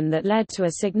decision that led to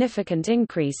a significant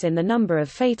increase in the number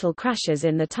of fatal crashes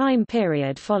in the time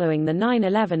period following the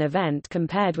 9/11 event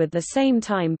compared with the same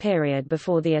time period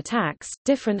before the attacks.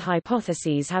 Different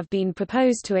hypotheses have been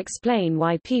proposed to explain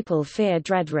why people fear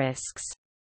dread risks.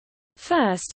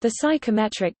 First, the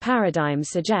psychometric paradigm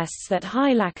suggests that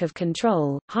high lack of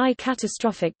control, high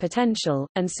catastrophic potential,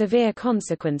 and severe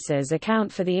consequences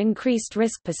account for the increased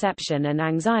risk perception and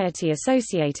anxiety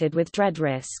associated with dread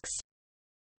risks.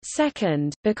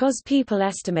 Second, because people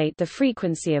estimate the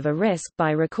frequency of a risk by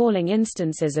recalling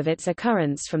instances of its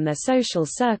occurrence from their social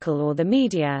circle or the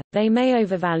media, they may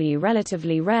overvalue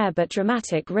relatively rare but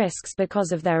dramatic risks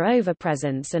because of their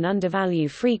overpresence and undervalue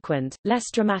frequent,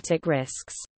 less dramatic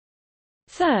risks.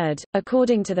 Third,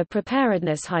 according to the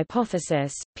preparedness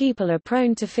hypothesis, people are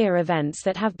prone to fear events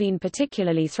that have been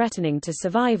particularly threatening to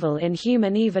survival in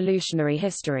human evolutionary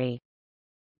history.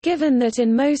 Given that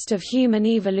in most of human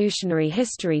evolutionary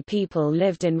history people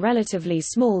lived in relatively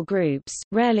small groups,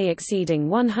 rarely exceeding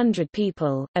 100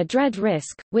 people, a dread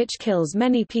risk, which kills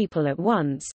many people at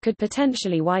once, could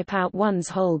potentially wipe out one's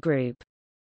whole group.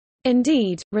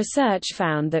 Indeed, research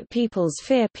found that people's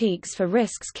fear peaks for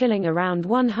risks killing around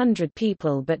 100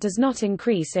 people but does not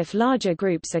increase if larger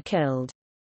groups are killed.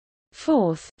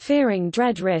 Fourth, fearing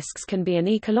dread risks can be an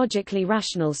ecologically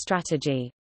rational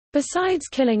strategy. Besides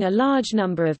killing a large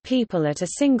number of people at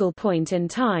a single point in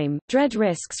time, dread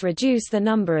risks reduce the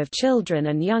number of children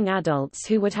and young adults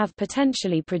who would have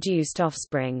potentially produced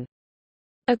offspring.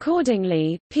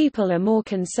 Accordingly, people are more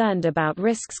concerned about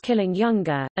risks killing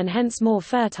younger, and hence more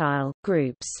fertile,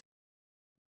 groups.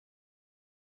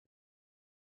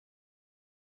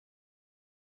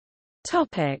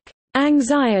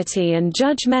 Anxiety and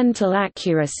judgmental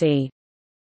accuracy.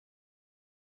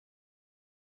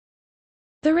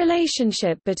 The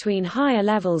relationship between higher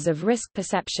levels of risk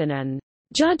perception and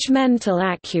judgmental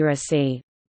accuracy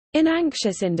in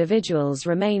anxious individuals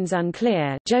remains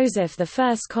unclear. Joseph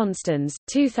I Constans,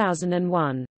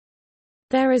 2001.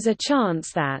 There is a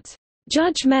chance that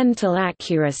judgmental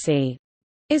accuracy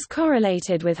is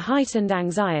correlated with heightened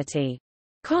anxiety.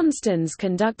 Constans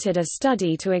conducted a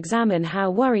study to examine how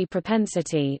worry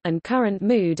propensity and current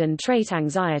mood and trait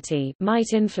anxiety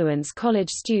might influence college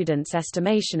students'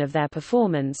 estimation of their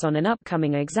performance on an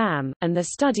upcoming exam, and the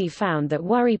study found that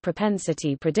worry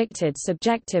propensity predicted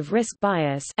subjective risk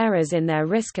bias errors in their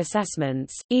risk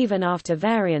assessments, even after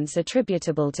variance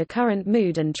attributable to current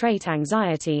mood and trait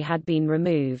anxiety had been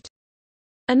removed.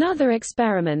 Another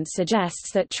experiment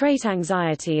suggests that trait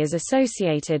anxiety is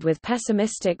associated with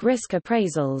pessimistic risk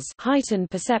appraisals, heightened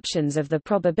perceptions of the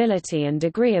probability and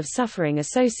degree of suffering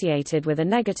associated with a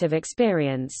negative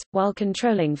experience, while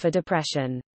controlling for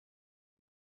depression.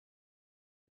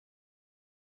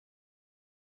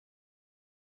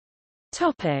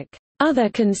 Other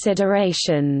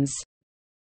considerations.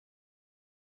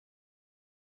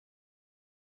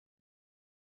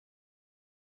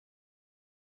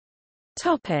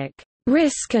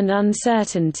 Risk and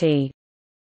uncertainty.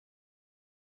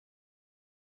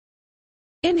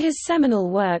 In his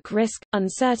seminal work Risk,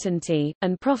 Uncertainty,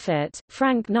 and Profit,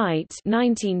 Frank Knight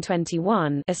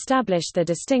 1921 established the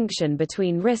distinction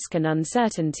between risk and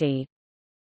uncertainty.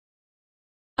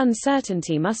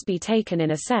 Uncertainty must be taken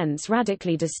in a sense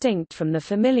radically distinct from the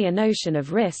familiar notion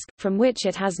of risk, from which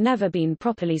it has never been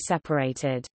properly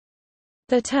separated.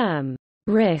 The term,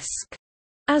 risk,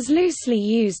 as loosely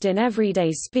used in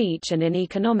everyday speech and in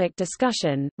economic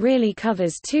discussion, really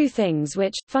covers two things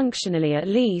which, functionally at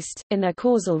least, in their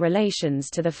causal relations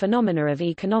to the phenomena of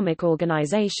economic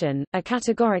organization, are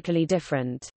categorically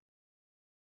different.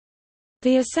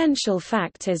 The essential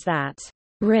fact is that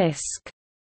risk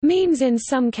means in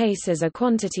some cases a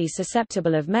quantity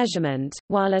susceptible of measurement,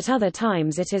 while at other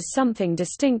times it is something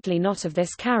distinctly not of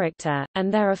this character,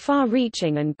 and there are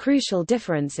far-reaching and crucial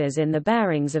differences in the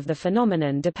bearings of the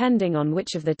phenomenon depending on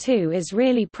which of the two is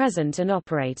really present and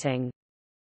operating.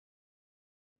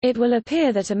 It will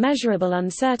appear that a measurable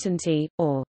uncertainty,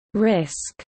 or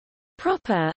risk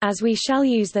proper, as we shall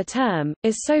use the term,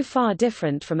 is so far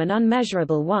different from an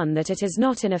unmeasurable one that it is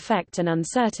not in effect an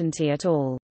uncertainty at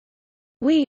all.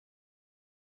 We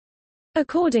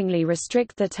accordingly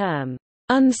restrict the term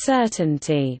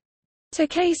uncertainty to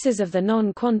cases of the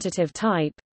non-quantitative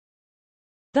type.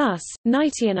 Thus,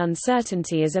 Knightian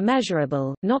uncertainty is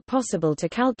immeasurable, not possible to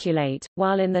calculate,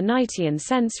 while in the Knightian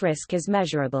sense risk is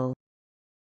measurable.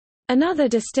 Another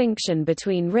distinction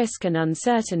between risk and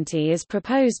uncertainty is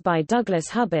proposed by Douglas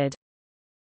Hubbard.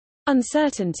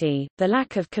 Uncertainty, the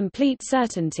lack of complete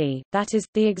certainty, that is,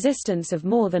 the existence of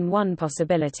more than one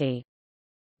possibility.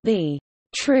 The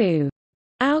true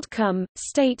outcome,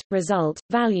 state, result,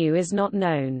 value is not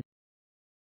known.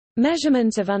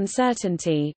 Measurement of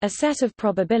uncertainty, a set of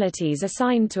probabilities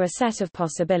assigned to a set of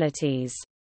possibilities.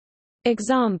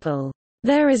 Example: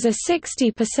 there is a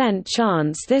 60%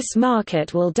 chance this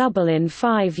market will double in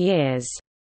 5 years.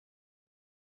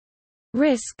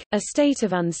 Risk, a state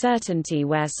of uncertainty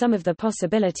where some of the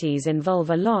possibilities involve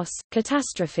a loss,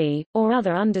 catastrophe, or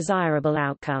other undesirable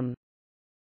outcome.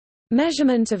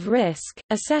 Measurement of risk,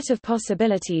 a set of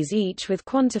possibilities each with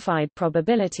quantified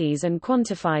probabilities and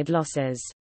quantified losses.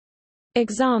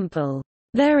 Example: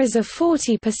 there is a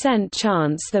 40%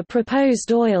 chance the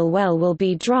proposed oil well will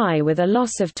be dry with a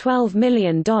loss of $12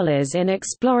 million in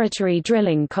exploratory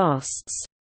drilling costs.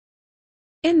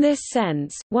 In this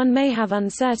sense, one may have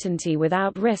uncertainty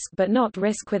without risk but not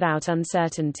risk without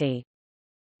uncertainty.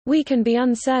 We can be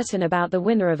uncertain about the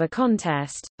winner of a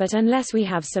contest, but unless we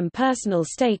have some personal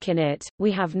stake in it,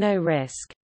 we have no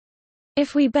risk.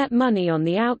 If we bet money on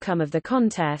the outcome of the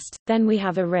contest, then we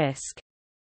have a risk.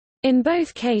 In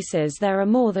both cases there are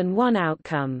more than one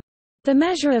outcome. The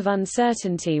measure of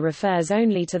uncertainty refers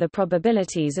only to the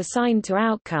probabilities assigned to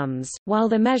outcomes, while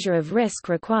the measure of risk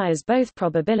requires both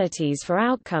probabilities for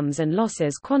outcomes and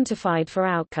losses quantified for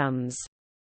outcomes.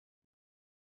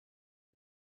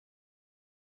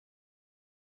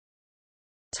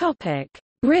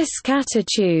 Risk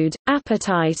attitude,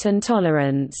 appetite and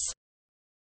tolerance.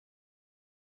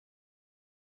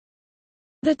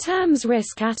 The terms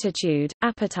risk attitude,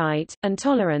 appetite, and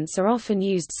tolerance are often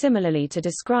used similarly to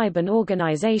describe an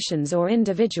organization's or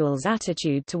individual's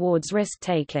attitude towards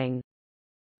risk-taking.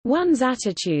 One's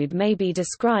attitude may be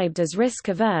described as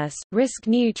risk-averse,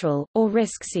 risk-neutral, or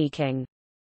risk-seeking.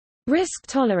 Risk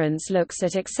tolerance looks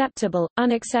at acceptable,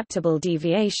 unacceptable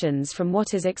deviations from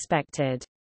what is expected.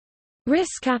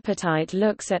 Risk appetite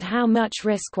looks at how much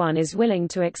risk one is willing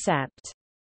to accept.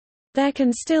 There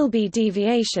can still be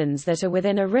deviations that are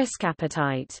within a risk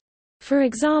appetite. For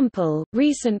example,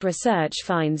 recent research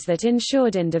finds that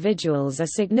insured individuals are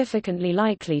significantly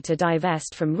likely to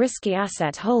divest from risky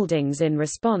asset holdings in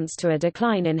response to a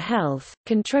decline in health.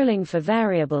 Controlling for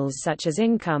variables such as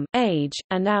income, age,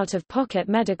 and out-of-pocket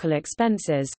medical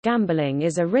expenses, gambling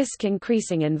is a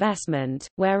risk-increasing investment,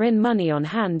 wherein money on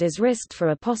hand is risked for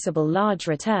a possible large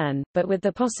return, but with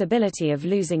the possibility of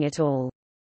losing it all.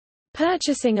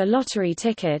 Purchasing a lottery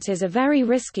ticket is a very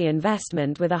risky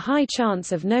investment with a high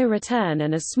chance of no return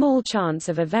and a small chance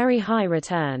of a very high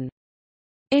return.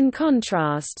 In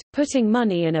contrast, putting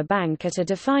money in a bank at a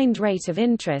defined rate of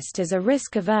interest is a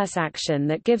risk-averse action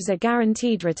that gives a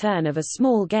guaranteed return of a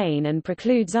small gain and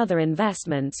precludes other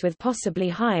investments with possibly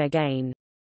higher gain.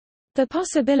 The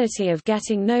possibility of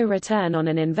getting no return on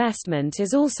an investment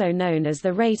is also known as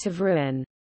the rate of ruin.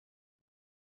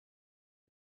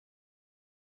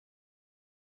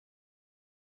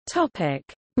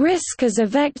 Risk as a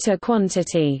vector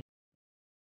quantity.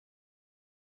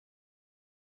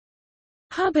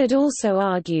 Hubbard also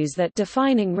argues that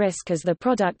defining risk as the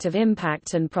product of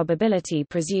impact and probability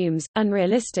presumes,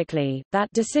 unrealistically,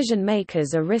 that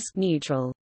decision-makers are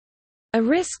risk-neutral. A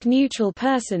risk-neutral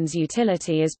person's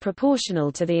utility is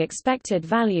proportional to the expected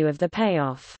value of the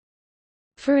payoff.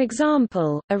 For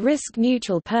example, a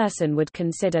risk-neutral person would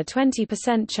consider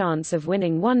 20% chance of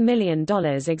winning $1 million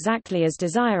exactly as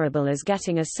desirable as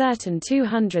getting a certain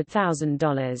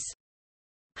 $200,000.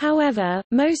 However,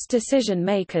 most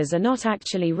decision-makers are not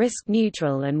actually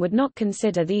risk-neutral and would not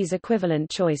consider these equivalent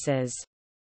choices.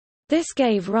 This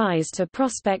gave rise to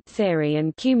prospect theory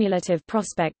and cumulative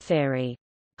prospect theory.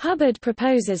 Hubbard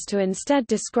proposes to instead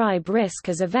describe risk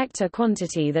as a vector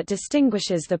quantity that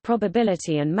distinguishes the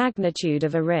probability and magnitude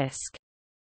of a risk.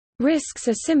 Risks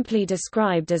are simply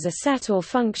described as a set or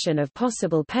function of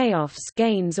possible payoffs,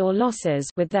 gains or losses,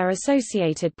 with their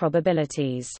associated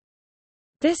probabilities.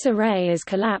 This array is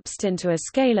collapsed into a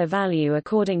scalar value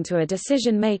according to a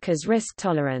decision-maker's risk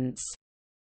tolerance.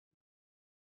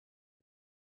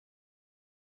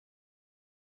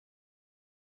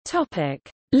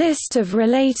 List of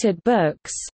related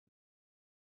books.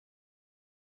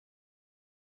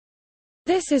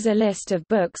 This is a list of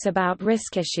books about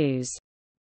risk issues.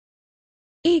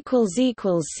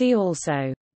 See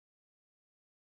also